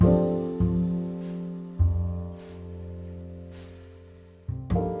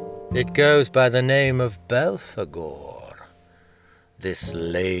It goes by the name of Belphegor, this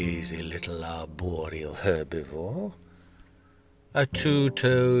lazy little arboreal herbivore. A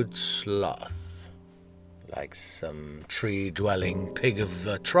two-toed sloth, like some tree-dwelling pig of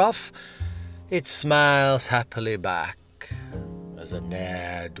a trough. It smiles happily back as a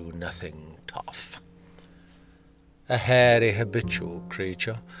ne'er-do-nothing toff. A hairy habitual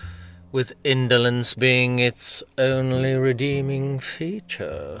creature, with indolence being its only redeeming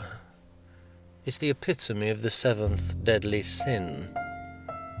feature. It's the epitome of the seventh deadly sin,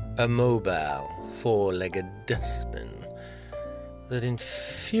 a mobile, four-legged dustbin that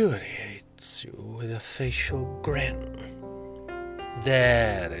infuriates you with a facial grin.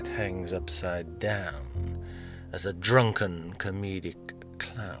 There it hangs upside down as a drunken comedic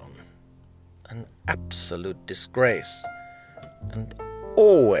clown, an absolute disgrace, and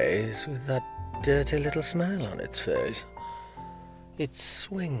always with that dirty little smile on its face. It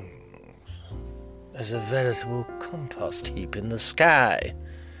swings as a veritable compost heap in the sky,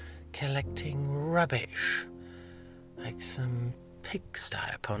 collecting rubbish like some pigsty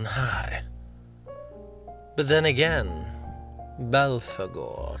upon high. But then again,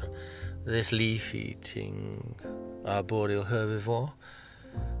 Belphegor, this leaf-eating arboreal herbivore,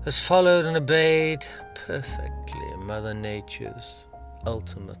 has followed and obeyed perfectly Mother Nature's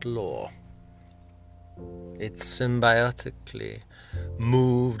ultimate law. It symbiotically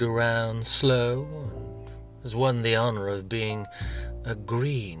moved around slow and has won the honor of being a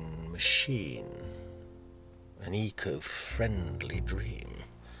green machine, an eco-friendly dream.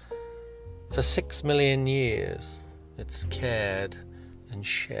 For 6 million years, it's cared and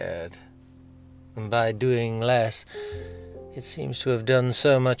shared, and by doing less, it seems to have done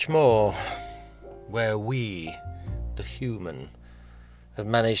so much more, where we, the human, have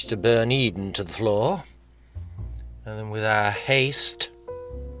managed to burn Eden to the floor, and then with our haste,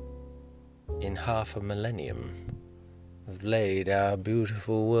 in half a millennium, have laid our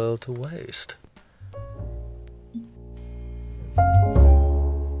beautiful world to waste.